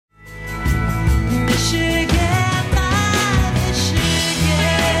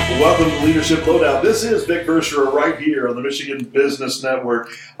Welcome to Leadership Lowdown. This is Vic Vercherer right here on the Michigan Business Network.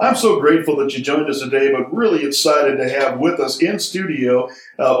 I'm so grateful that you joined us today, but really excited to have with us in studio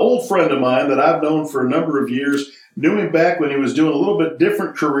an old friend of mine that I've known for a number of years. Knew him back when he was doing a little bit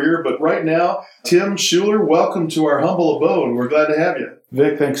different career, but right now, Tim Schuler, welcome to our humble abode. We're glad to have you.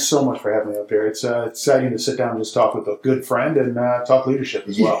 Vic, thanks so much for having me up here. It's exciting to sit down and just talk with a good friend and talk leadership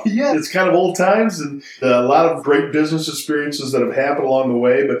as well. Yeah, it's kind of old times and a lot of great business experiences that have happened along the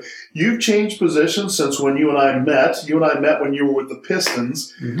way. But you've changed positions since when you and I met. You and I met when you were with the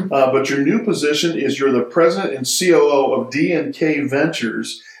Pistons. Mm-hmm. But your new position is you're the president and COO of D&K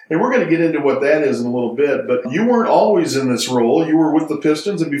Ventures. And we're going to get into what that is in a little bit. But you weren't always in this role. You were with the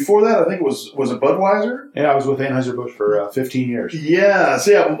Pistons. And before that, I think was it Budweiser? Yeah, I was with Anheuser-Busch for 15 years. Yeah,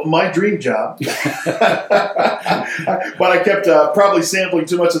 my dream job. But I kept probably sampling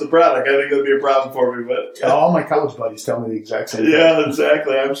too much of the product. I think that would be a problem for me. But all my college buddies tell me the exact same thing. Yeah,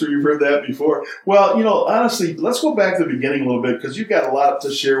 exactly. I'm sure you've heard that before. Well, honestly, let's go back to the beginning a little bit because you've got a lot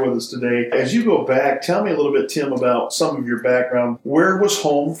to share with us today. As you go back, tell me a little bit, Tim, about some of your background. Where was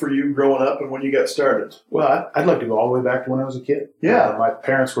home for you growing up and when you got started? Well, I'd like to go all the way back to when I was a kid. Yeah. My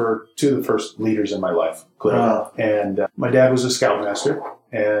parents were two of the first leaders in my life, clearly. And my dad was a scoutmaster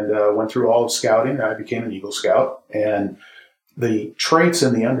and went through all of scouting. I became an Eagle Scout. And the traits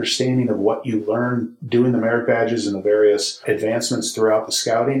and the understanding of what you learn doing the merit badges and the various advancements throughout the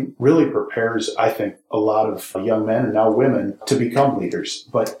scouting really prepares, I think, a lot of young men and now women to become leaders.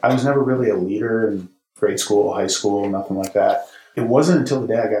 But I was never really a leader in grade school, high school, nothing like that. It wasn't until the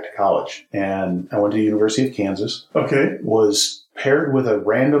day I got to college and I went to the University of Kansas. Okay. Was paired with a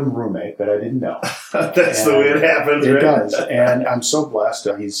random roommate that I didn't know. That's the way it happens, right? It does. And I'm so blessed.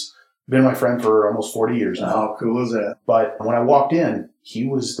 He's been my friend for almost 40 years now. How cool is that? But when I walked in, he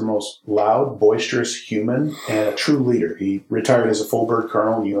was the most loud, boisterous human and a true leader. He retired as a full bird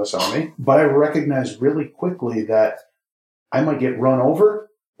colonel in the U.S. Army. But I recognized really quickly that I might get run over,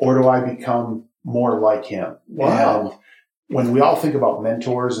 or do I become more like him? Wow. And when we all think about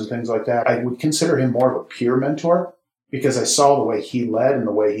mentors and things like that, I would consider him more of a peer mentor because I saw the way he led and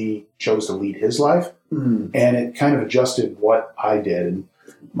the way he chose to lead his life. And it kind of adjusted what I did. And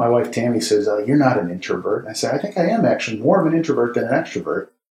my wife, Tammy, says, you're not an introvert. And I said, I think I am actually more of an introvert than an extrovert.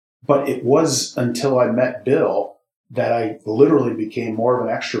 But it was until I met Bill that I literally became more of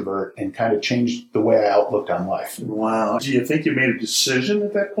an extrovert and kind of changed the way I outlooked on life. Wow. Do you think you made a decision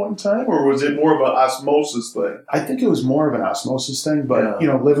at that point in time, or was it more of an osmosis thing? I think it was more of an osmosis thing, but,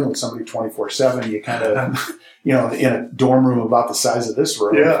 living with somebody 24/7, you kind of, in a dorm room about the size of this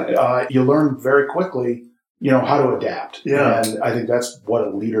room, you learn very quickly, how to adapt. Yeah. And I think that's what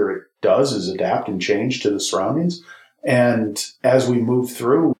a leader does, is adapt and change to the surroundings. And as we moved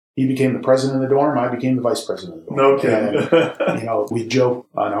through, he became the president of the dorm. I became the vice president of the dorm. No kidding. And, we joke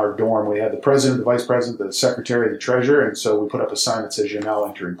on our dorm. We had the president, the vice president, the secretary, the treasurer. And so we put up a sign that says, you're now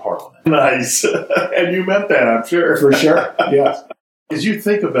entering Parliament. Nice. And you meant that, I'm sure. For sure. Yes. As you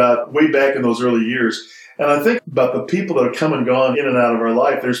think about way back in those early years, and I think about the people that have come and gone in and out of our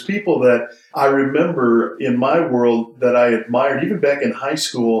life, there's people that I remember in my world that I admired, even back in high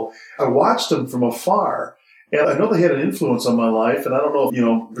school. I watched them from afar. And I know they had an influence on my life, and I don't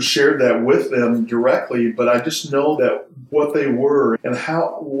know if, shared that with them directly, but I just know that what they were and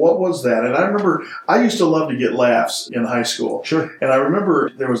what was that? And I remember I used to love to get laughs in high school. Sure. And I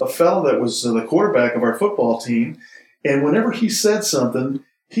remember there was a fellow that was the quarterback of our football team, and whenever he said something,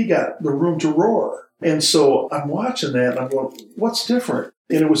 he got the room to roar. And so I'm watching that, and I'm going, what's different?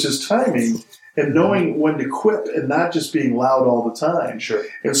 And it was his timing. And knowing when to quip and not just being loud all the time. Sure.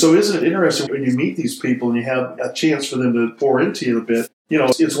 And so isn't it interesting when you meet these people and you have a chance for them to pour into you a bit?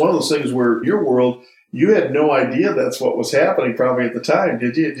 It's one of those things where your world, you had no idea that's what was happening probably at the time,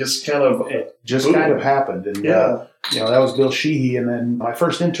 did you? It just kind of... kind of happened. And, that was Bill Sheehy. And then my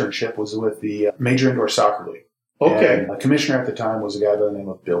first internship was with the Major Indoor Soccer League. Okay. And the commissioner at the time was a guy by the name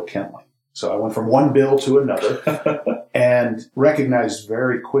of Bill Kentley. So I went from one Bill to another and recognized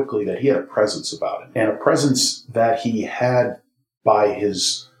very quickly that he had a presence about him, and a presence that he had by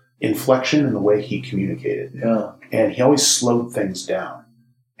his inflection and the way he communicated. Yeah. And he always slowed things down.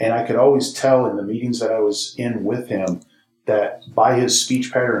 And I could always tell in the meetings that I was in with him that by his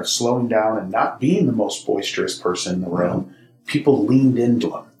speech pattern of slowing down and not being the most boisterous person in the room, people leaned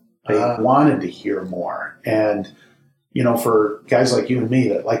into him. They wanted to hear more. And for guys like you and me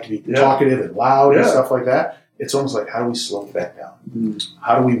that like to be talkative and loud and stuff like that, it's almost like, how do we slow it back down?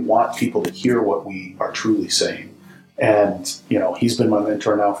 How do we want people to hear what we are truly saying? And, he's been my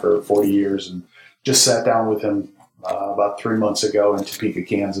mentor now for 40 years, and just sat down with him about 3 months ago in Topeka,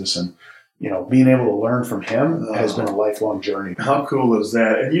 Kansas, and being able to learn from him has been a lifelong journey. How cool is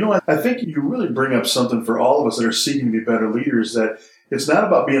that? And I think you really bring up something for all of us that are seeking to be better leaders, that it's not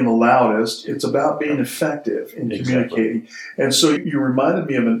about being the loudest, it's about being effective in communicating. And so you reminded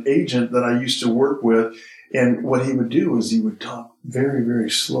me of an agent that I used to work with, and what he would do is he would talk very, very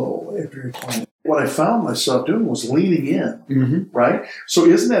slow and very quiet. What I found myself doing was leaning in, right? So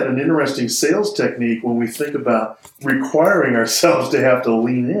isn't that an interesting sales technique when we think about requiring ourselves to have to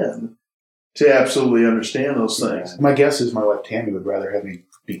lean in to absolutely understand those things? My guess is my wife Tammy would rather have me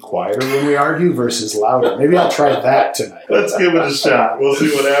be quieter when we argue versus louder. Maybe I'll try that tonight. Let's give it a shot. We'll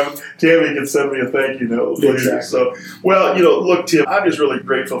see what happens. Tammy can send me a thank you note later. Exactly. So, look, Tim, I'm just really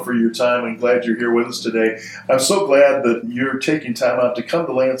grateful for your time and glad you're here with us today. I'm so glad that you're taking time out to come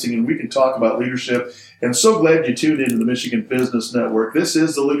to Lansing and we can talk about leadership. And so glad you tuned into the Michigan Business Network. This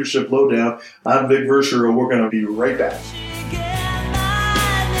is the Leadership Lowdown. I'm Vic Verschuer. We're going to be right back.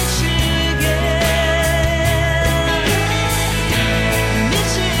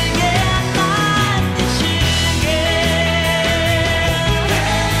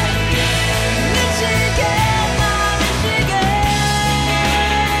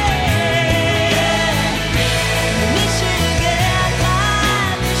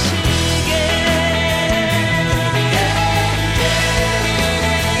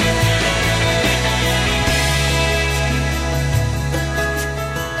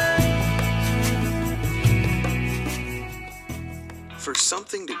 For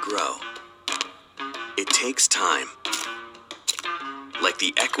something to grow, it takes time. Like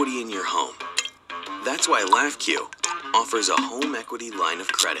the equity in your home. That's why LaughQ offers a home equity line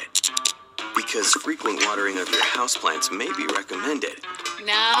of credit. Because frequent watering of your houseplants may be recommended.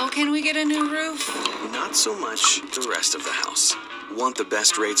 Now can we get a new roof? Not so much the rest of the house. Want the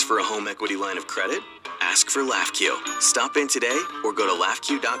best rates for a home equity line of credit? Ask for LaughQ. Stop in today or go to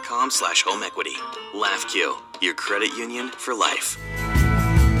laughq.com/homeequity. LaughQ, your credit union for life.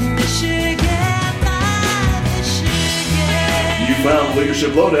 You found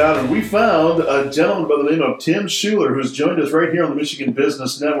Leadership Lowdown, and we found a gentleman by the name of Tim Schuler, who's joined us right here on the Michigan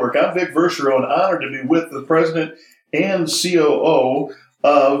Business Network. I'm Vic Verschuer, and honored to be with the president and COO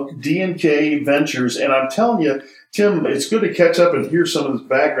of D&K Ventures. And I'm telling you, Tim, it's good to catch up and hear some of this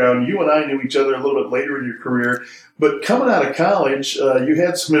background. You and I knew each other a little bit later in your career, but coming out of college, you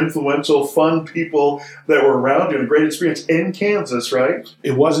had some influential, fun people that were around you and a great experience in Kansas, right?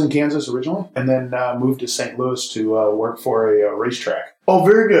 It was in Kansas originally, and then moved to St. Louis to work for a racetrack. Oh,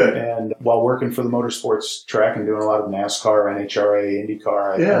 very good. And while working for the motorsports track and doing a lot of NASCAR, NHRA,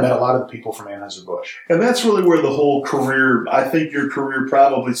 IndyCar, I met a lot of the people from Anheuser-Busch. And that's really where the whole career, I think your career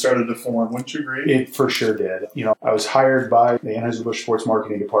probably started to form. Wouldn't you agree? It for sure did. I was hired by the Anheuser-Busch Sports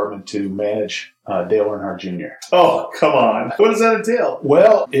Marketing Department to manage Dale Earnhardt Jr. Oh, come on. What does that entail?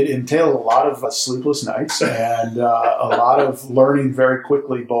 Well, it entailed a lot of sleepless nights and a lot of learning very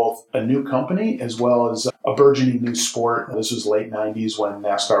quickly, both a new company as well as a burgeoning new sport. This was late 90s when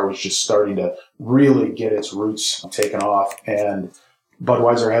NASCAR was just starting to really get its roots taken off. And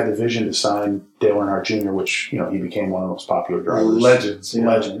Budweiser had the vision to sign Dale Earnhardt Jr., which, he became one of the most popular drivers. Legends. Yeah.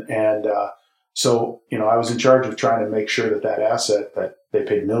 Legend. And so, I was in charge of trying to make sure that asset that they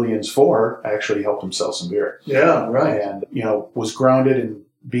paid millions for actually helped them sell some beer. Yeah, right. And, was grounded in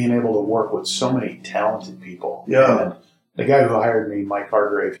being able to work with so many talented people. Yeah. And the guy who hired me, Mike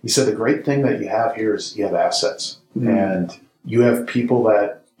Hargrave, he said, the great thing that you have here is you have assets. Mm-hmm. And you have people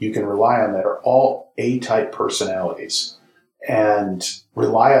that you can rely on that are all A-type personalities. And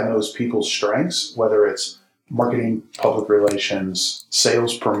rely on those people's strengths, whether it's marketing, public relations,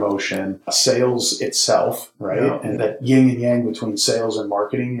 sales promotion, sales itself, right? Yeah. And that yin and yang between sales and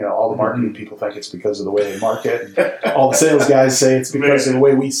marketing. All the marketing people think it's because of the way they market. And all the sales guys say it's because of the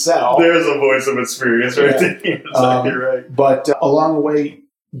way we sell. There's a voice of experience right there. Exactly right. But along the way,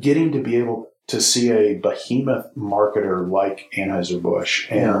 getting to be able to see a behemoth marketer like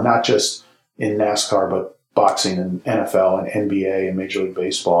Anheuser-Busch, and not just in NASCAR, but boxing and NFL and NBA and Major League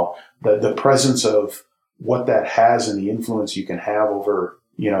Baseball, the presence of what that has and the influence you can have over,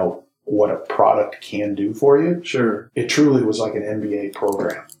 what a product can do for you. Sure. It truly was like an MBA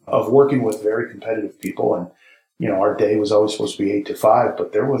program of working with very competitive people. And, our day was always supposed to be 8 to 5,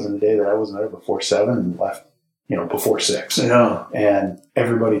 but there wasn't a day that I wasn't there before 7 and left, before 6. Yeah. And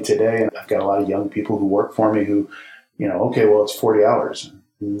everybody today, and I've got a lot of young people who work for me who, okay, well, it's 40 hours.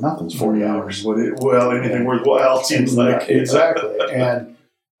 Nothing's 40 hours. Anything worthwhile seems like. Exactly. And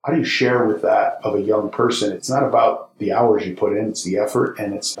how do you share with that of a young person? It's not about the hours you put in, it's the effort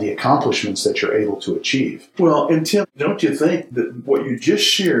and it's the accomplishments that you're able to achieve. Well, and Tim, don't you think that what you just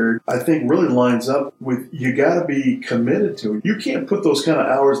shared, I think really lines up with you got to be committed to it. You can't put those kind of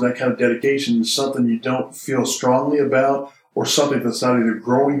hours and that kind of dedication to something you don't feel strongly about, or something that's not either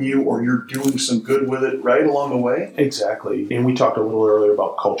growing you or you're doing some good with it right along the way. Exactly. And we talked a little earlier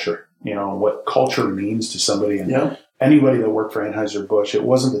about culture, what culture means to somebody. And yeah. Anybody that worked for Anheuser-Busch, it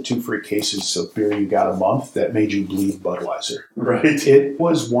wasn't the 2 free cases of beer you got a month that made you bleed Budweiser. Right. It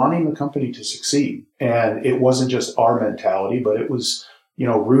was wanting the company to succeed. And it wasn't just our mentality, but it was,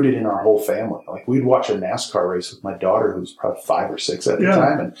 rooted in our whole family. Like we'd watch a NASCAR race with my daughter, who was probably 5 or 6 at the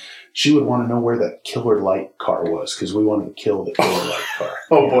time, and she would want to know where the Killer Light car was because we wanted to kill the Killer Light car.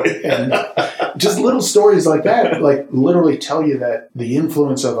 Oh boy. And just little stories like that, like literally tell you that the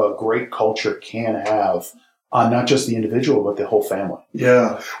influence of a great culture can have on not just the individual, but the whole family.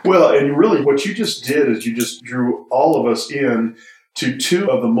 Yeah. Well, and really what you just did is you just drew all of us in to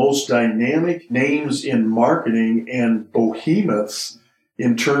 2 of the most dynamic names in marketing and behemoths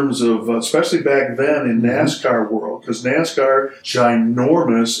in terms of, especially back then in NASCAR world, because NASCAR,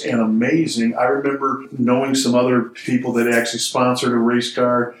 ginormous and amazing. I remember knowing some other people that actually sponsored a race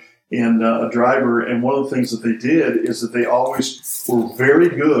car and a driver, and one of the things that they did is that they always were very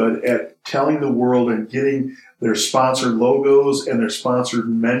good at telling the world and getting their sponsored logos and their sponsored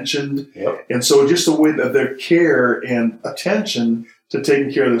mentioned. Yep. And so just the way that their care and attention to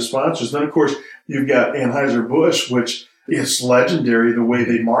taking care of their sponsors. Then, of course, you've got Anheuser-Busch, which is legendary the way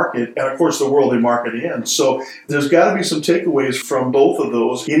they market, and of course the world they market in. So there's got to be some takeaways from both of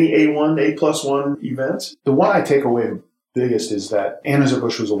those. Any A1, A+1 events? The one I take away biggest is that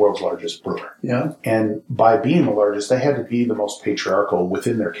Anheuser-Busch was the world's largest brewer. Yeah. And by being the largest, they had to be the most patriarchal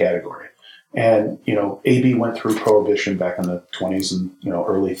within their category. And, AB went through Prohibition back in the 20s and,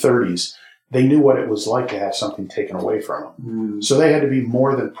 early 30s. They knew what it was like to have something taken away from them. So they had to be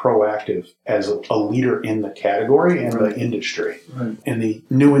more than proactive as a leader in the category and the industry. Right. In the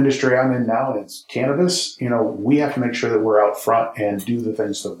new industry I'm in now, and it's cannabis, we have to make sure that we're out front and do the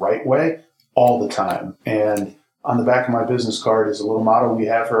things the right way all the time. And on the back of my business card is a little motto we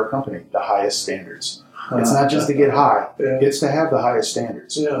have for our company, the highest standards. It's not just to get high, it's to have the highest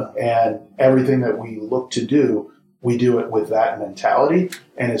standards. Yeah. And everything that we look to do, we do it with that mentality.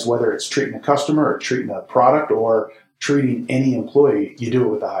 And it's whether it's treating a customer or treating a product or treating any employee, you do it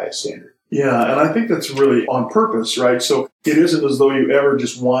with the highest standard. Yeah, and I think that's really on purpose, right? So it isn't as though you ever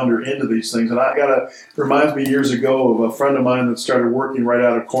just wander into these things. And reminds me years ago of a friend of mine that started working right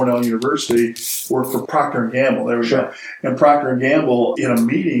out of Cornell University, worked for Procter & Gamble. There we go. And Procter & Gamble, in a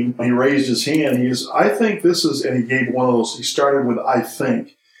meeting, he raised his hand. I think this is, and he gave one of those, he started with, I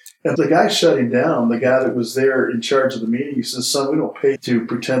think. And the guy shut him down, the guy that was there in charge of the meeting, he says, son, we don't pay to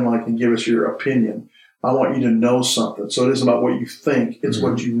pretend like and give us your opinion. I want you to know something. So it isn't about what you think, it's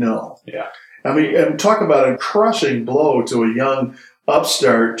what you know. Yeah. I mean, and talk about a crushing blow to a young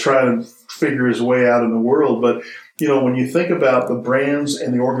upstart trying to figure his way out in the world. But, when you think about the brands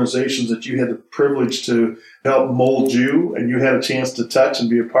and the organizations that you had the privilege to help mold you and you had a chance to touch and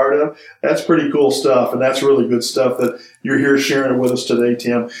be a part of, that's pretty cool stuff. And that's really good stuff that you're here sharing it with us today,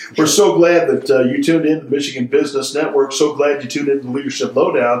 Tim. We're so glad that you tuned in to the Michigan Business Network. So glad you tuned in to the Leadership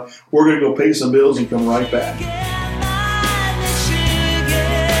Lowdown. We're going to go pay some bills and come right back.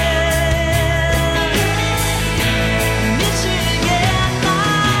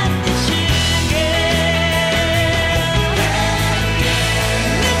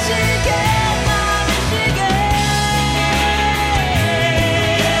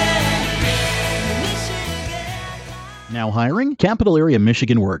 Now hiring? Capital Area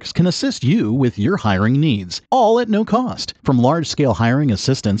Michigan Works can assist you with your hiring needs, all at no cost. From large-scale hiring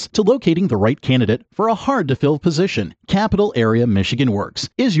assistance to locating the right candidate for a hard-to-fill position, Capital Area Michigan Works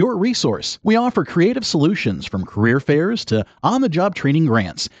is your resource. We offer creative solutions from career fairs to on-the-job training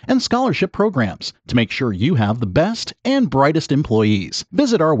grants and scholarship programs to make sure you have the best and brightest employees.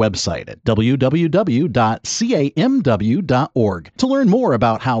 Visit our website at www.camw.org to learn more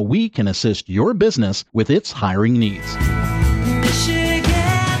about how we can assist your business with its hiring needs.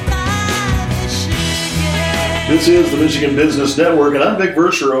 This is the Michigan Business Network, and I'm Vic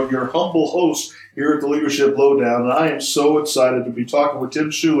Verchereau, your humble host here at the Leadership Lowdown. And I am so excited to be talking with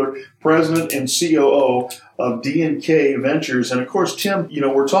Tim Schuler, President and COO of D&K Ventures. And of course, Tim,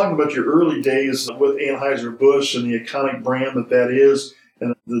 we're talking about your early days with Anheuser-Busch and the iconic brand that is,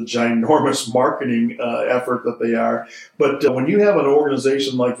 and the ginormous marketing effort that they are. But when you have an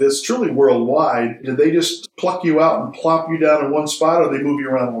organization like this, truly worldwide, did they just pluck you out and plop you down in one spot, or they move you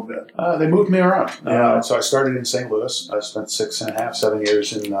around a little bit? They moved me around. Yeah. So I started in St. Louis. I spent 6.5, 7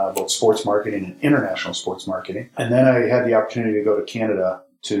 years in both sports marketing and international sports marketing. And then I had the opportunity to go to Canada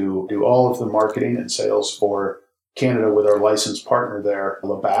to do all of the marketing and sales for Canada with our licensed partner there,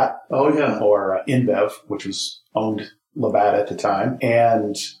 Labatt. Oh, yeah. Or InBev, which was owned Labatt at the time.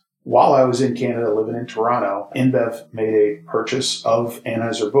 And while I was in Canada living in Toronto, InBev made a purchase of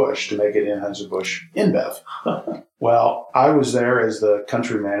Anheuser-Busch to make it Anheuser-Busch InBev. Well, I was there as the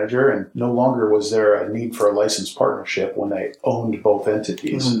country manager, and no longer was there a need for a licensed partnership when they owned both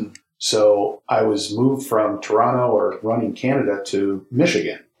entities. Mm. So I was moved from Toronto, or running Canada, to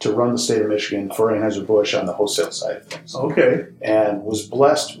Michigan to run the state of Michigan for Anheuser-Busch on the wholesale side of things. Okay. And was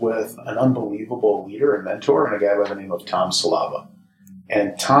blessed with an unbelievable leader and mentor, and a guy by the name of Tom Salava.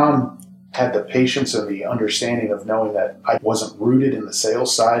 And Tom had the patience and the understanding of knowing that I wasn't rooted in the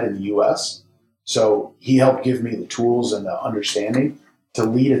sales side in the U.S. So he helped give me the tools and the understanding to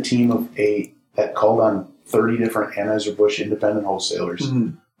lead a team of 8 that called on 30 different Anheuser-Busch independent wholesalers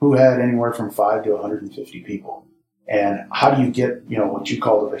who had anywhere from 5 to 150 people. And how do you get, what you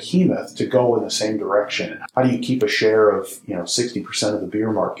call the behemoth to go in the same direction? How do you keep a share of, 60% of the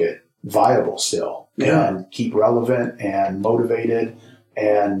beer market viable still? Yeah. And keep relevant and motivated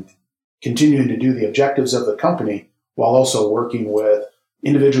and continuing to do the objectives of the company while also working with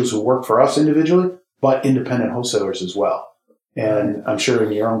individuals who work for us individually, but independent wholesalers as well. And I'm sure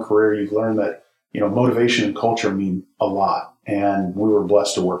in your own career, you've learned that, motivation and culture mean a lot. And we were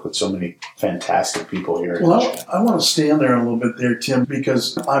blessed to work with so many fantastic people here. Well, I want to stand there a little bit there, Tim,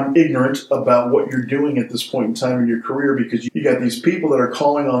 because I'm ignorant about what you're doing at this point in time in your career, because you got these people that are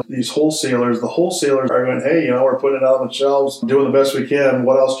calling on these wholesalers. The wholesalers are going, hey, we're putting it out on the shelves, doing the best we can.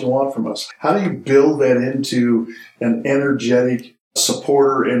 What else do you want from us? How do you build that into an energetic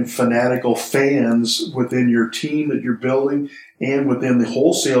supporter and fanatical fans within your team that you're building, and within the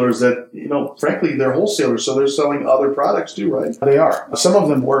wholesalers that, frankly, they're wholesalers, so they're selling other products too, right? They are. Some of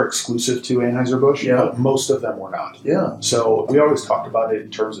them were exclusive to Anheuser-Busch, but most of them were not. Yeah. So we always talked about it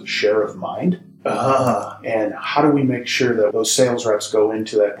in terms of share of mind. And how do we make sure that those sales reps go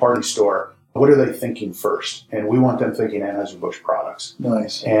into that party store? What are they thinking first? And we want them thinking Anheuser-Busch products.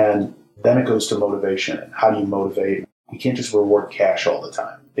 Nice. And then it goes to motivation. And how do you motivate? We can't just reward cash all the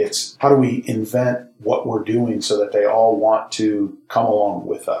time. It's how do we invent what we're doing so that they all want to come along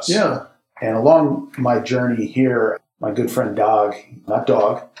with us? Yeah. And along my journey here, my good friend Dog, not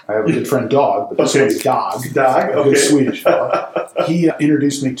Dog, I have a good friend Dog, but this one's Dog. Dog, a good Swedish fellow. He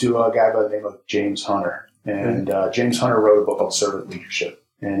introduced me to a guy by the name of James Hunter. And James Hunter wrote a book called Servant Leadership.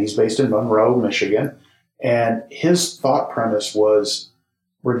 And he's based in Monroe, Michigan. And his thought premise was,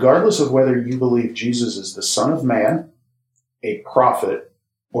 regardless of whether you believe Jesus is the Son of Man, a prophet,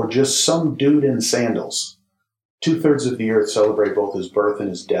 or just some dude in sandals, 2/3 of the earth celebrate both his birth and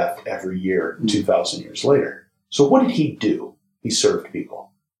his death every year, 2,000 years later. So what did he do? He served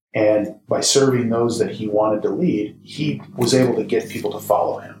people. And by serving those that he wanted to lead, he was able to get people to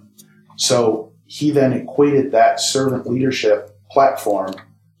follow him. So he then equated that servant leadership platform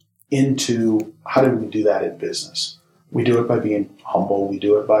into how do we do that in business? We do it by being humble. We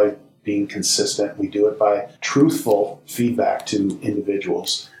do it by being consistent. We do it by truthful feedback to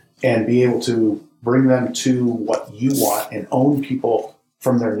individuals and be able to bring them to what you want and own people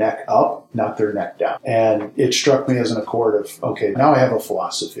from their neck up, not their neck down. And it struck me as an accord of, okay, now I have a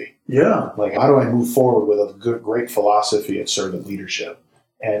philosophy. Yeah. Like, how do I move forward with a great philosophy of servant leadership?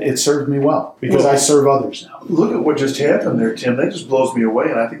 And it served me well because I serve others now. Look at what just happened there, Tim. That just blows me away.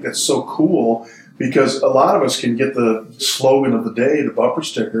 And I think that's so cool because a lot of us can get the slogan of the day, the bumper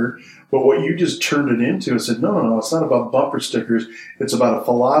sticker, but what you just turned it into and said, no, it's not about bumper stickers. It's about a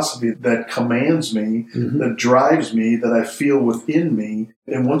philosophy that commands me, that drives me, that I feel within me.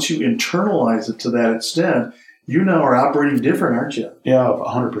 And once you internalize it to that extent, you now are operating different, aren't you? Yeah,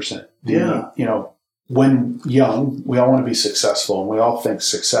 100%. Yeah. When young, we all want to be successful, and we all think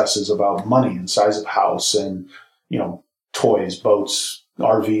success is about money and size of house and, toys, boats,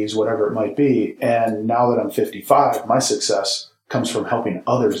 RVs, whatever it might be. And now that I'm 55, my success comes from helping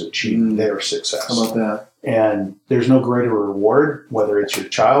others achieve their success. How about that? And there's no greater reward, whether it's your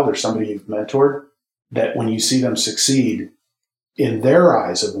child or somebody you've mentored, that when you see them succeed in their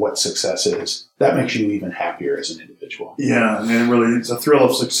eyes of what success is, that makes you even happier as an individual. Yeah, and really, it's a thrill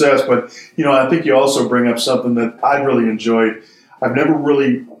of success. But, I think you also bring up something that I've really enjoyed. I've never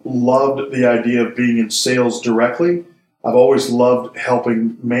really loved the idea of being in sales directly. I've always loved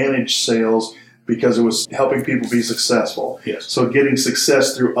helping manage sales, because it was helping people be successful. Yes. So getting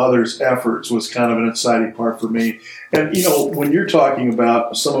success through others' efforts was kind of an exciting part for me. And, when you're talking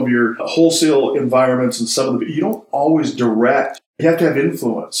about some of your wholesale environments and some of the, you don't always direct. You have to have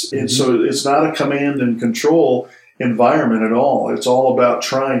influence. Mm-hmm. And so it's not a command and control environment at all. It's all about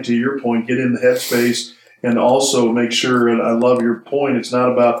trying, to your point, get in the headspace and also make sure, and I love your point, it's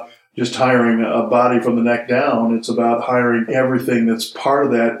not about just hiring a body from the neck down. It's about hiring everything that's part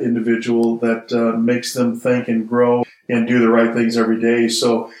of that individual that makes them think and grow and do the right things every day.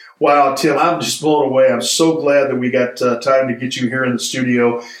 So, wow, Tim, I'm just blown away. I'm so glad that we got time to get you here in the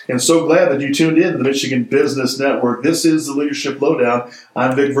studio, and so glad that you tuned in to the Michigan Business Network. This is the Leadership Lowdown.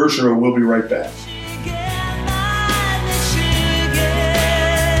 I'm Vic Verchereau. We'll be right back.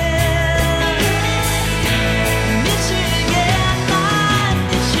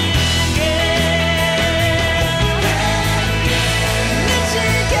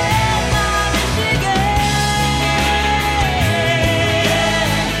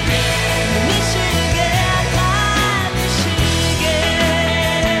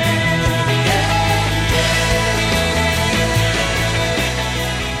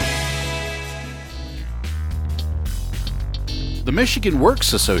 The Michigan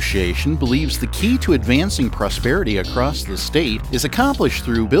Works Association believes the key to advancing prosperity across the state is accomplished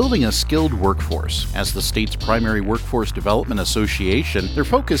through building a skilled workforce. As the state's primary workforce development association, their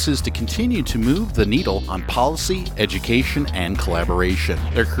focus is to continue to move the needle on policy, education, and collaboration.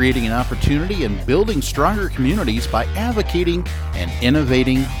 They're creating an opportunity and building stronger communities by advocating and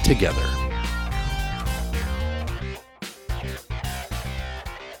innovating together.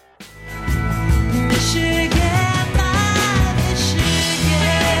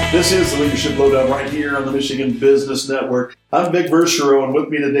 This is the Leadership Lowdown right here on the Michigan Business Network. I'm Vic Verchereau, and with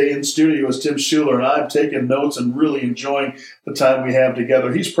me today in studio is Tim Schuler, and I'm taking notes and really enjoying the time we have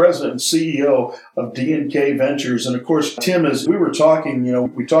together. He's president and CEO of D&K Ventures. And of course, Tim, as we were talking,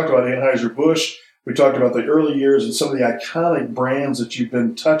 we talked about Anheuser-Busch, we talked about the early years and some of the iconic brands that you've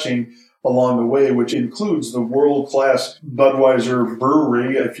been touching along the way, which includes the world-class Budweiser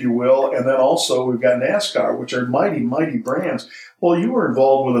brewery, if you will. And then also we've got NASCAR, which are mighty, mighty brands. Well, you were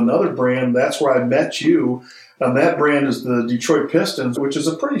involved with another brand. That's where I met you. And that brand is the Detroit Pistons, which is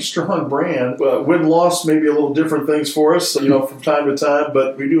a pretty strong brand. Win-loss, maybe a little different things for us, from time to time,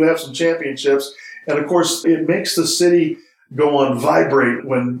 but we do have some championships. And of course, it makes the city go on vibrate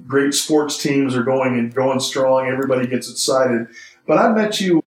when great sports teams are going strong. Everybody gets excited. But I met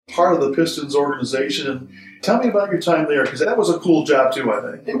you part of the Pistons organization, and tell me about your time there, because that was a cool job too, I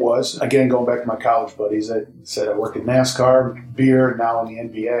think. It was. Again, going back to my college buddies, I said I work at NASCAR, beer, now in the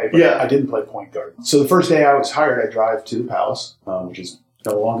NBA, but I didn't play point guard. So the first day I was hired, I drive to the Palace, which is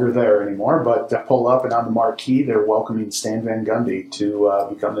no longer there anymore, but I pull up, and on the marquee, they're welcoming Stan Van Gundy to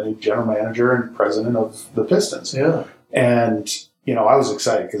become the new general manager and president of the Pistons. Yeah. And, I was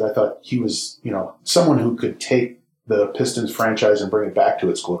excited because I thought he was, someone who could take the Pistons franchise and bring it back to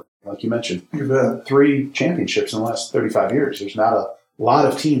its glory. Like you mentioned, you bet. 3 championships in the last 35 years. There's not a lot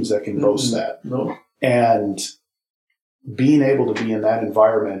of teams that can boast that. No. And being able to be in that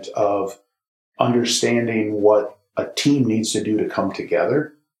environment of understanding what a team needs to do to come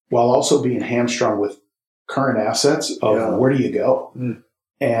together, while also being hamstrung with current assets of where do you go? Mm.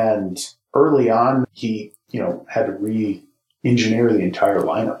 And early on, he, had to re-engineer the entire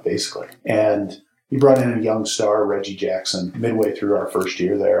lineup, basically. And he brought in a young star, Reggie Jackson, midway through our first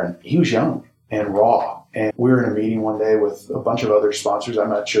year there. And he was young and raw. And we were in a meeting one day with a bunch of other sponsors. I'm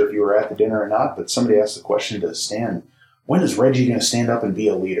not sure if you were at the dinner or not, but somebody asked the question to Stan, when is Reggie going to stand up and be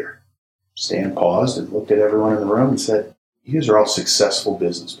a leader? Stan paused and looked at everyone in the room and said, you guys are all successful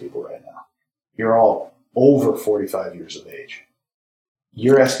business people right now. You're all over 45 years of age.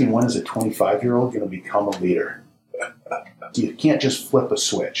 You're asking when is a 25-year-old going to become a leader? You can't just flip a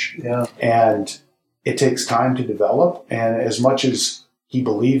switch. Yeah. And it takes time to develop. And as much as he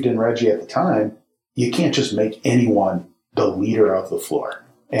believed in Reggie at the time, you can't just make anyone the leader of the floor.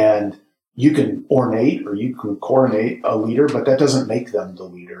 And you can ornate or you can coronate a leader, but that doesn't make them the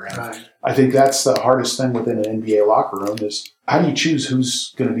leader. And right. I think that's the hardest thing within an NBA locker room is how do you choose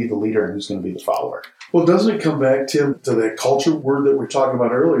who's going to be the leader and who's going to be the follower? Well, doesn't it come back, Tim, to that culture word that we were talking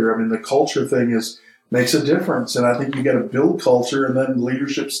about earlier? I mean, the culture thing makes a difference. And I think you got to build culture, and then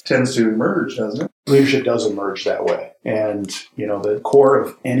leadership tends to emerge, doesn't it? Leadership does emerge that way. And, the core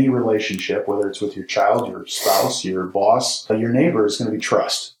of any relationship, whether it's with your child, your spouse, your boss, your neighbor, is going to be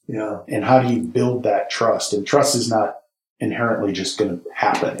trust. Yeah. And how do you build that trust? And trust is not inherently just going to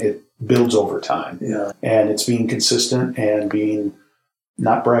happen. It builds over time. Yeah. And it's being consistent and being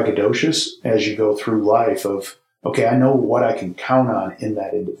not braggadocious as you go through life of okay, I know what I can count on in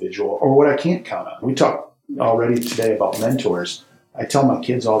that individual or what I can't count on. We talked already today about mentors. I tell my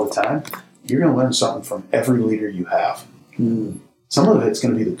kids all the time, you're going to learn something from every leader you have. Some of it's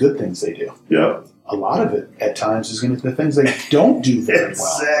going to be the good things they do. Yeah. A lot of it at times is going to be the things they don't do very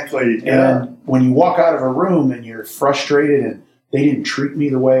well. Exactly. Yeah. And when you walk out of a room and you're frustrated and they didn't treat me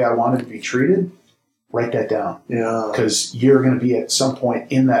the way I wanted to be treated, write that down. Yeah. Because you're going to be at some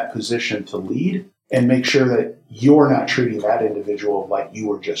point in that position to lead and make sure that you're not treating that individual like you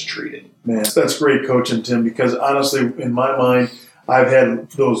were just treated. Man, that's great coaching, Tim, because honestly, in my mind, I've had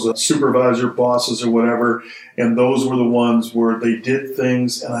those supervisor bosses or whatever, and those were the ones where they did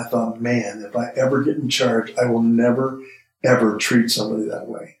things, and I thought, man, if I ever get in charge, I will never, ever treat somebody that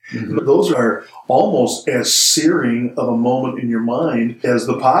way. Mm-hmm. Those are almost as searing of a moment in your mind as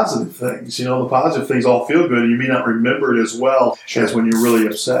the positive things. You know, the positive things all feel good. You may not remember it as well as when you're really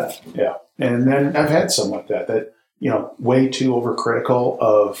upset. Yeah. And then I've had some like that, way too overcritical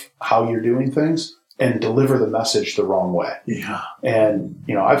of how you're doing things and deliver the message the wrong way. Yeah. And,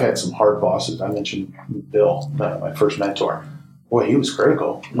 I've had some hard bosses. I mentioned Bill, my first mentor. Boy, he was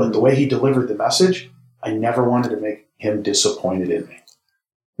critical. But the way he delivered the message, I never wanted to make him disappointed in me.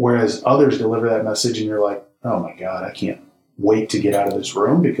 Whereas others deliver that message and you're like, oh my God, I can't wait to get out of this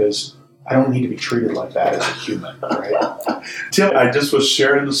room because I don't need to be treated like that as a human, right? Tim, I just was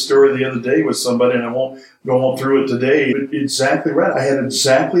sharing the story the other day with somebody, and I won't go on through it today. But exactly right. I had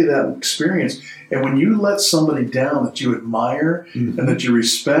exactly that experience. And when you let somebody down that you admire and that you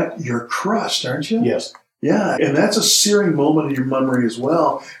respect, you're crushed, aren't you? Yes. Yeah. And that's a searing moment in your memory as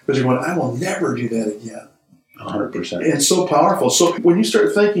well, because you're going, I will never do that again. 100%. It's so powerful. So when you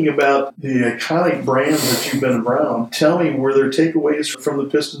start thinking about the iconic brands that you've been around, tell me, were there takeaways from the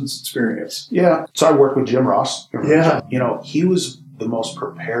Pistons experience? Yeah. So I worked with Jim Ross. Yeah. He was the most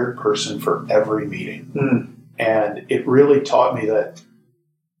prepared person for every meeting. And it really taught me that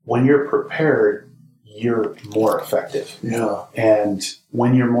when you're prepared, you're more effective. Yeah. And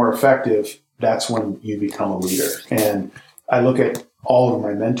when you're more effective, that's when you become a leader. And I look at all of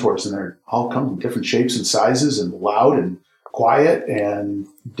my mentors, and they're all come in different shapes and sizes and loud and quiet and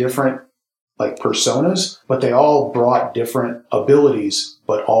different personas, but they all brought different abilities,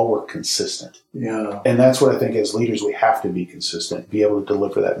 but all were consistent. Yeah. And that's what I think as leaders, we have to be consistent, be able to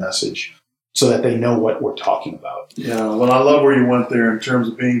deliver that message so that they know what we're talking about. Yeah. Well, I love where you went there in terms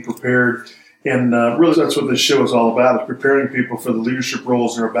of being prepared. And really, that's what this show is all about, is preparing people for the leadership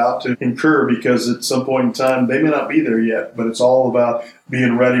roles they're about to incur, because at some point in time, they may not be there yet, but it's all about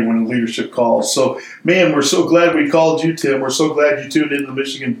being ready when leadership calls. So, man, we're so glad we called you, Tim. We're so glad you tuned into the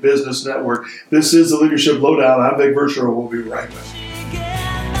Michigan Business Network. This is the Leadership Lowdown. I'm Vic Verchereau. We'll be right back.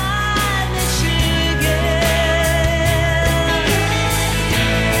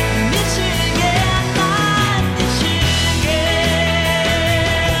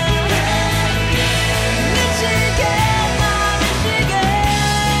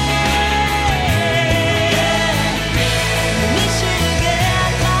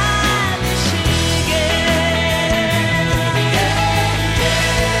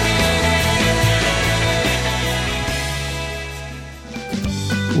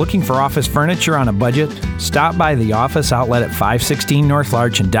 Looking for office furniture on a budget? Stop by the Office Outlet at 516 North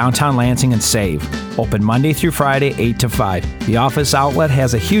Larch in downtown Lansing and save. Open Monday through Friday, 8 to 5. The Office Outlet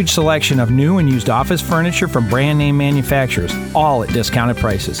has a huge selection of new and used office furniture from brand name manufacturers, all at discounted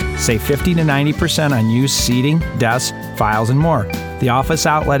prices. Save 50 to 90% on used seating, desks, files, and more. The Office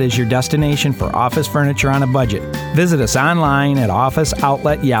Outlet is your destination for office furniture on a budget. Visit us online at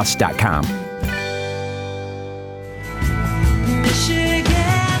officeoutletyes.com.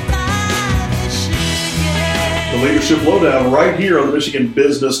 Leadership Lowdown right here on the Michigan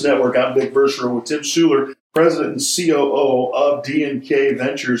Business Network. I'm Vic Verchereau with Tim Schuler, President and COO of D&K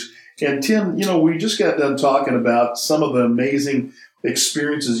Ventures. And Tim, we just got done talking about some of the amazing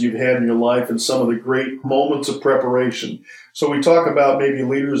experiences you've had in your life and some of the great moments of preparation. So we talk about maybe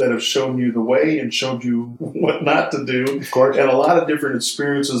leaders that have shown you the way and showed you what not to do, of course, and a lot of different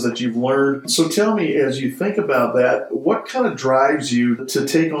experiences that you've learned. So tell me, as you think about that, what kind of drives you to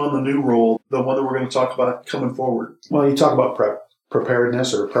take on the new role, the one that we're going to talk about coming forward? Well, you talk about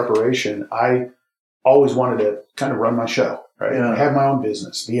preparedness or preparation. I always wanted to kind of run my show, right? Yeah. Have my own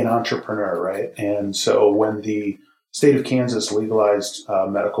business, be an entrepreneur, right? And so when the state of Kansas legalized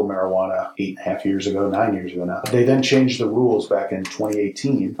medical marijuana 8.5 years ago, 9 years ago now, they then changed the rules back in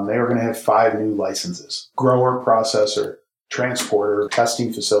 2018. They were going to have 5 new licenses: grower, processor, transporter,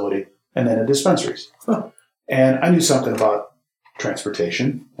 testing facility, and then a dispensaries. And I knew something about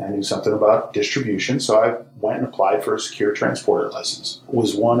transportation. I knew something about distribution. So I went and applied for a secure transporter license.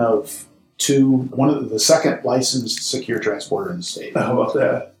 Was one of to one of the second licensed secure transporter in the state. How about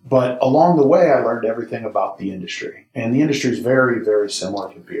that? But along the way, I learned everything about the industry. And the industry is very, very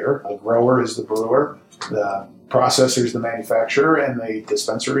similar to beer. The grower is the brewer, the processor is the manufacturer, and the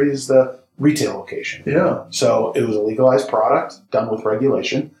dispensary is the retail location. Yeah. So it was a legalized product done with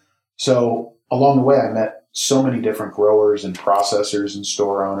regulation. So along the way, I met so many different growers and processors and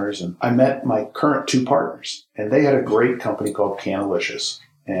store owners. And I met my current two partners. And they had a great company called Canalicious.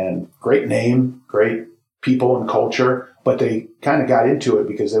 And great name, great people and culture. But they kind of got into it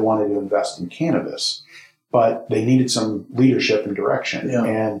because they wanted to invest in cannabis. But they needed some leadership and direction. Yeah.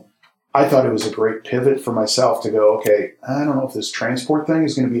 And I thought it was a great pivot for myself to go, okay, I don't know if this transport thing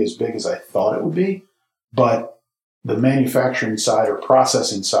is going to be as big as I thought it would be, but the manufacturing side or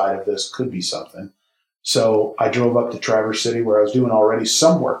processing side of this could be something. So I drove up to Traverse City where I was doing already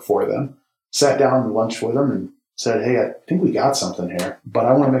some work for them, sat down and lunched with them and said, hey, I think we got something here, but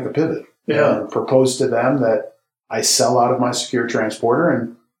I want to make a pivot. Yeah. And proposed to them that I sell out of my secure transporter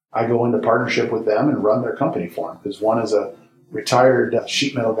and I go into partnership with them and run their company for them, because one is a retired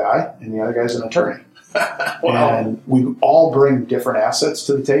sheet metal guy and the other guy's an attorney. Wow. And we all bring different assets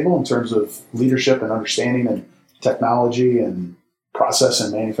to the table in terms of leadership and understanding and technology and process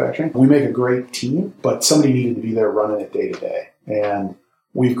and manufacturing. We make a great team, but somebody needed to be there running it day to day. And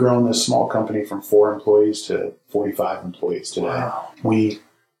we've grown this small company from 4 employees to 45 employees today. Wow. We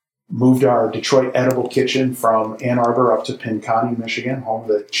moved our Detroit edible kitchen from Ann Arbor up to Pinconning, Michigan, home of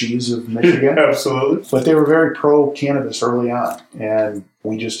the cheese of Michigan. Absolutely. But they were very pro-cannabis early on. And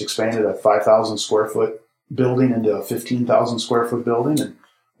we just expanded a 5,000 square foot building into a 15,000 square foot building. And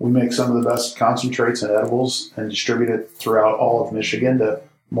we make some of the best concentrates and edibles and distribute it throughout all of Michigan to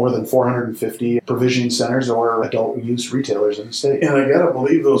more than 450 provisioning centers or adult use retailers in the state. And I got to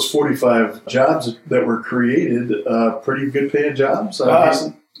believe those 45 jobs that were created, pretty good paying jobs.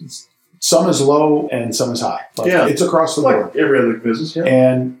 Some is low and some is high. Like, yeah. It's across the board. Like every other business, yeah.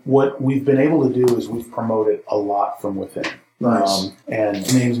 And what we've been able to do is we've promoted a lot from within. Nice. And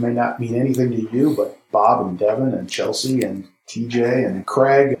names may not mean anything to you, but Bob and Devin and Chelsea and TJ and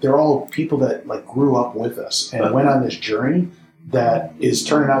Craig, they're all people that like grew up with us and went on this journey that is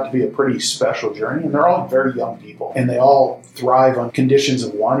turning out to be a pretty special journey. And they're all very young people and they all thrive on conditions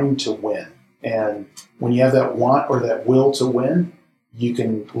of wanting to win. And when you have that want or that will to win, you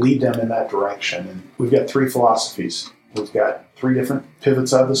can lead them in that direction. And we've got 3 philosophies. We've got 3 different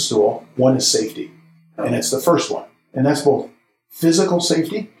pivots out of the stool. One is safety, and it's the first one. And that's both physical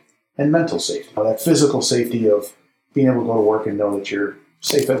safety and mental safety. Now, that physical safety of being able to go to work and know that you're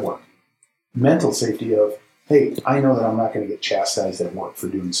safe at work. Mental safety of, hey, I know that I'm not going to get chastised at work for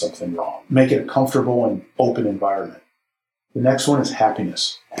doing something wrong. Make it a comfortable and open environment. The next one is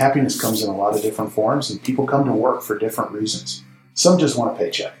happiness. Happiness comes in a lot of different forms, and people come to work for different reasons. Some just want a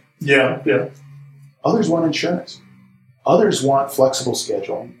paycheck. Yeah. Others want insurance. Others want flexible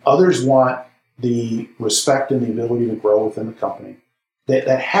scheduling. Others want the respect and the ability to grow within the company. That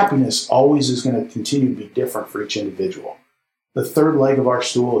happiness always is going to continue to be different for each individual. The third leg of our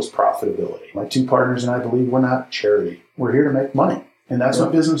stool is profitability. My 2 partners and I believe we're not charity. We're here to make money, and that's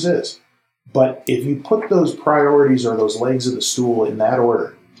what business is. But if you put those priorities or those legs of the stool in that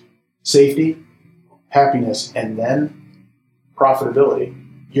order, safety, happiness, and then profitability,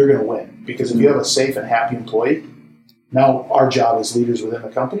 you're going to win. Because if you have a safe and happy employee, now our job as leaders within the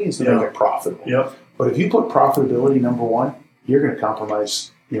company is to make it profitable. Yep. But if you put profitability number 1, you're going to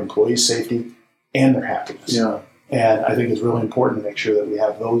compromise your employees' safety and their happiness. Yeah. And I think it's really important to make sure that we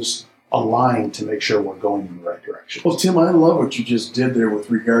have those aligned to make sure we're going in the right direction. Well, Tim, I love what you just did there with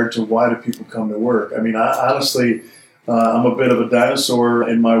regard to why do people come to work. I mean, honestly, I'm a bit of a dinosaur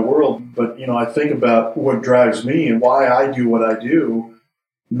in my world, but, I think about what drives me and why I do what I do.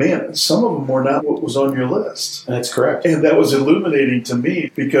 Man, some of them were not what was on your list. That's correct. And that was illuminating to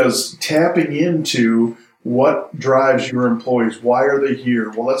me because tapping into what drives your employees, why are they here?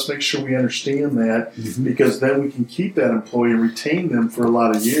 Well, let's make sure we understand that because then we can keep that employee and retain them for a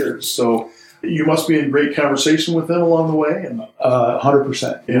lot of years. So you must be in great conversation with them along the way.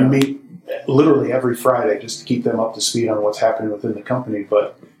 100%. Yeah. We meet literally every Friday just to keep them up to speed on what's happening within the company.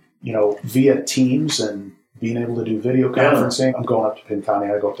 But, via Teams and being able to do video conferencing, I'm going up to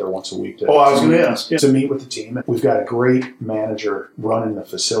Pinconning. I go up there once a week I was going to ask. To meet with the team. We've got a great manager running the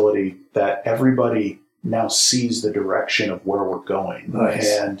facility that everybody now sees the direction of where we're going.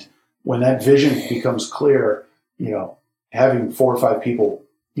 Nice. And when that vision becomes clear, having 4 or 5 people,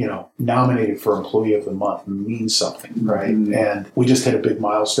 nominated for Employee of the Month means something, right? Mm-hmm. And we just hit a big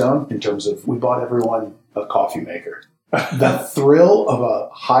milestone in terms of we bought everyone a coffee maker. The thrill of a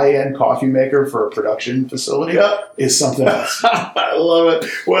high-end coffee maker for a production facility is something else. I love it.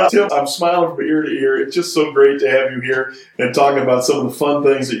 Well, Tim, I'm smiling from ear to ear. It's just so great to have you here and talking about some of the fun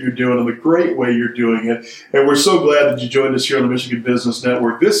things that you're doing and the great way you're doing it. And we're so glad that you joined us here on the Michigan Business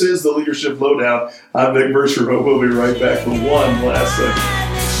Network. This is the Leadership Lowdown. I'm Vic Verchereau. We'll be right back for one last segment.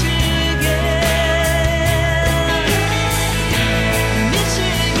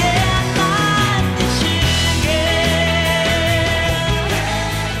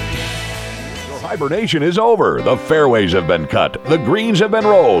 Hibernation is over. The fairways have been cut. The greens have been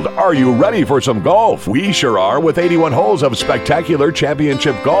rolled. Are you ready for some golf? We sure are, with 81 holes of spectacular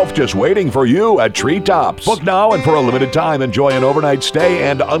championship golf just waiting for you at Treetops. Book now, and for a limited time, enjoy an overnight stay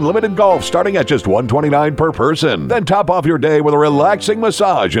and unlimited golf starting at just $129 per person. Then top off your day with a relaxing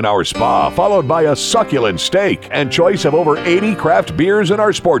massage in our spa, followed by a succulent steak and choice of over 80 craft beers in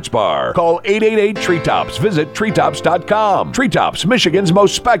our sports bar. Call 888-TREETOPS. Visit treetops.com. Treetops, Michigan's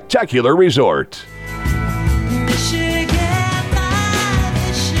most spectacular resort.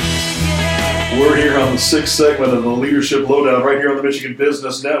 We're here on the sixth segment of the Leadership Lowdown right here on the Michigan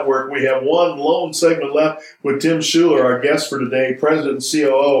Business Network. We have one lone segment left with Tim Schuler, our guest for today, President and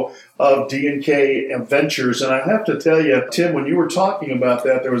COO of D&K Ventures. And I have to tell you, Tim, when you were talking about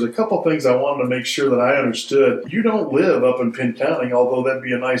that, there was a couple things I wanted to make sure that I understood. You don't live up in Penn County, although that'd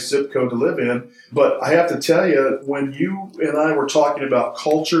be a nice zip code to live in. But I have to tell you, when you and I were talking about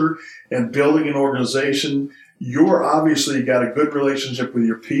culture and building an organization, you're obviously got a good relationship with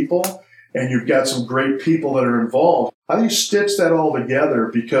your people, and you've got some great people that are involved. How do you stitch that all together?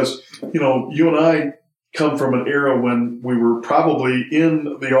 Because, you and I come from an era when we were probably in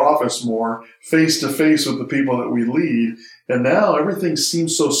the office more, face-to-face with the people that we lead, and now everything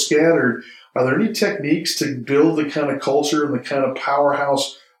seems so scattered. Are there any techniques to build the kind of culture and the kind of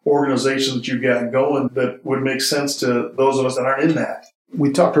powerhouse organization that you've got going that would make sense to those of us that aren't in that?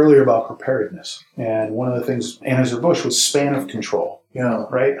 We talked earlier about preparedness, and one of the things Anheuser-Busch was span of control.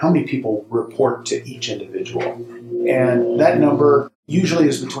 Right? How many people report to each individual? And that number usually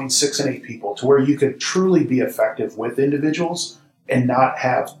is between 6 and 8 people, to where you could truly be effective with individuals and not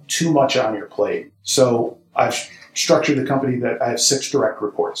have too much on your plate. So I've structured the company that I have 6 direct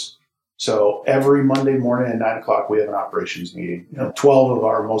reports. So every Monday morning at 9 o'clock, we have an operations meeting. 12 of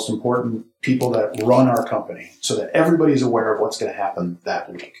our most important people that run our company, so that everybody's aware of what's going to happen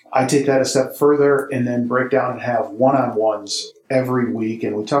that week. I take that a step further and then break down and have one-on-ones every week.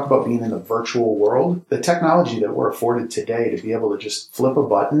 And we talk about being in the virtual world. The technology that we're afforded today to be able to just flip a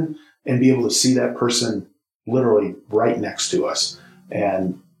button and be able to see that person literally right next to us.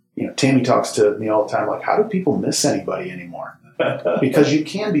 And, Tammy talks to me all the time, like, how do people miss anybody anymore? Because you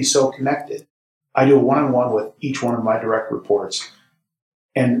can be so connected. I do a one-on-one with each one of my direct reports.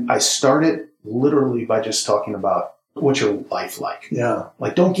 And I start it literally by just talking about what's your life like. Yeah.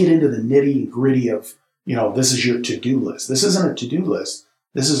 Like, don't get into the nitty gritty of, this is your to-do list. This isn't a to-do list.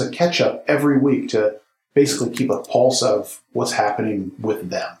 This is a catch-up every week to basically keep a pulse of what's happening with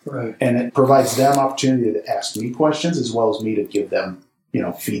them. Right. And it provides them opportunity to ask me questions as well as me to give them,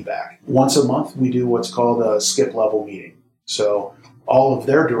 feedback. Once a month, we do what's called a skip level meeting. So all of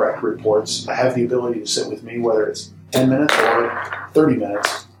their direct reports have the ability to sit with me, whether it's 10 minutes or 30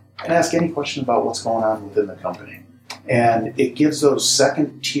 minutes, and ask any question about what's going on within the company. And it gives those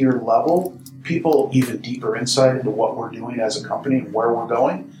second tier level people even deeper insight into what we're doing as a company and where we're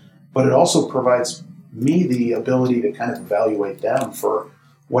going. But it also provides me the ability to kind of evaluate them for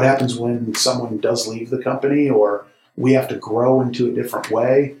what happens when someone does leave the company or we have to grow into a different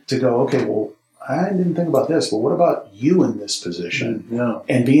way to go, okay, well, I didn't think about this, but what about you in this position? Yeah.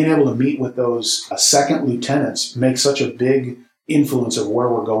 And being able to meet with those second lieutenants makes such a big influence of where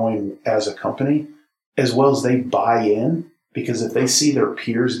we're going as a company, as well as they buy in, because if they see their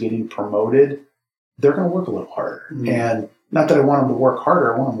peers getting promoted, they're going to work a little harder. Mm-hmm. And not that I want them to work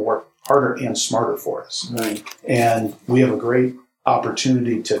harder, I want them to work harder and smarter for us. Right. And we have a great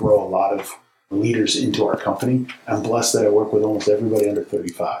opportunity to grow a lot of leaders into our company. I'm blessed that I work with almost everybody under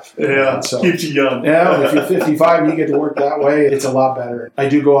 35. Yeah, so, keeps you young. Yeah, if you're 55 and you get to work that way, it's a lot better. I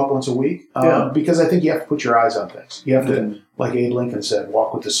do go up once a week because I think you have to put your eyes on things. You have to, like Abe Lincoln said,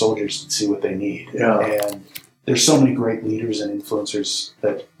 walk with the soldiers and see what they need. Yeah. And there's so many great leaders and influencers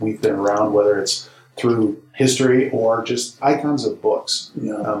that we've been around, whether it's through history or just icons of books.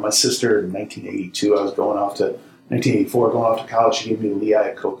 Yeah. My sister in 1982, I was going off to 1984, going off to college, she gave me Lee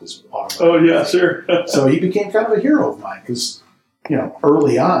Iacocca's autograph. Oh, yeah, sure. So he became kind of a hero of mine because,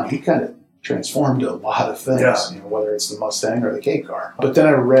 early on, he kind of transformed a lot of things, whether it's the Mustang or the K car. But then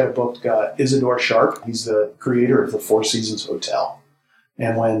I read a book, Isidore Sharp. He's the creator of the Four Seasons Hotel.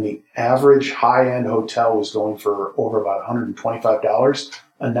 And when the average high-end hotel was going for over about $125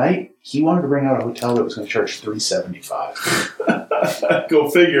 a night, he wanted to bring out a hotel that was going to charge $375. Go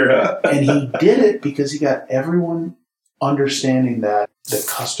figure, huh? And he did it because he got everyone understanding that the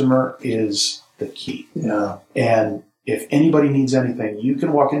customer is the key. Yeah. And if anybody needs anything, you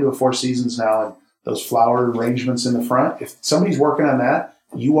can walk into a Four Seasons now and those flower arrangements in the front. If somebody's working on that,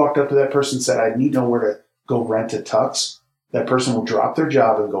 you walked up to that person and said, I need to know where to go rent a tux. That person will drop their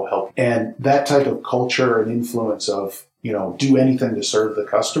job and go help. And that type of culture and influence of, do anything to serve the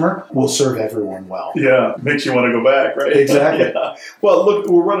customer will serve everyone well. Yeah, makes you want to go back, right? Exactly. Yeah. Well, look,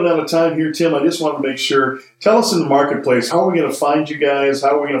 we're running out of time here, Tim. I just want to make sure, tell us in the marketplace, how are we going to find you guys?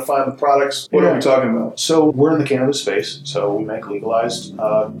 How are we going to find the products? What are we talking about? So we're in the cannabis space. So we make legalized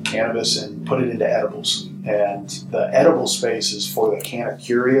cannabis and put it into edibles. And the edible space is for the canna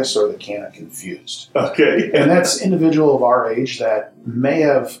curious or the canna confused. Okay. And that's individual of our age that may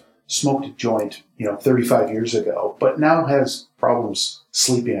have smoked a joint, 35 years ago, but now has problems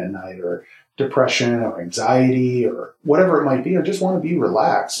sleeping at night or depression or anxiety or whatever it might be, or just want to be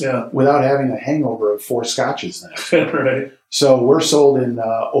relaxed without having a hangover of 4 scotches then. Right. So we're sold in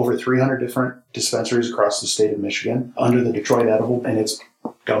over 300 different dispensaries across the state of Michigan under the Detroit Edible, and it's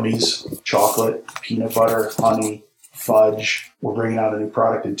gummies, chocolate, peanut butter, honey, fudge. We're bringing out a new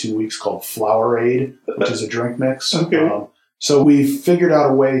product in 2 weeks called Flowerade, which is a drink mix. Okay. So we've figured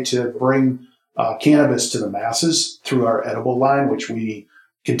out a way to bring cannabis to the masses through our edible line, which we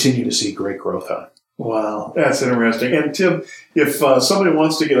continue to see great growth on. Wow, that's interesting. And Tim, if somebody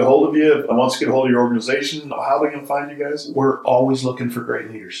wants to get a hold of you, wants to get a hold of your organization, how are they going to find you guys? We're always looking for great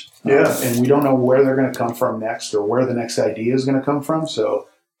leaders. Yeah. And we don't know where they're going to come from next or where the next idea is going to come from. So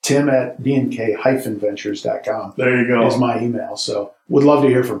Tim at dnk-ventures.com there you go. is my email. So would love to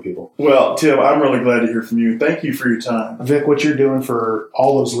hear from people. Well, Tim, I'm really glad to hear from you. Thank you for your time. Vic, what you're doing for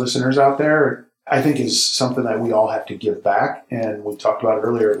all those listeners out there, I think is something that we all have to give back. And we talked about it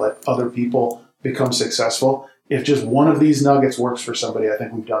earlier, let other people become successful. If just one of these nuggets works for somebody, I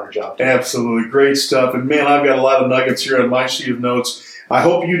think we've done our job. Absolutely. Great stuff. And man, I've got a lot of nuggets here on my sheet of notes. I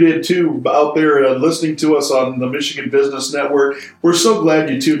hope you did too out there listening to us on the Michigan Business Network. We're so glad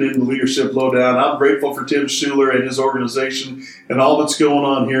you tuned in to Leadership Lowdown. I'm grateful for Tim Schuler and his organization and all that's going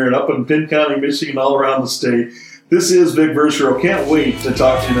on here and up in Penn County, Michigan, all around the state. This is Vic Verchereau. Can't wait to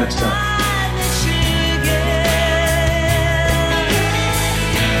talk to you next time.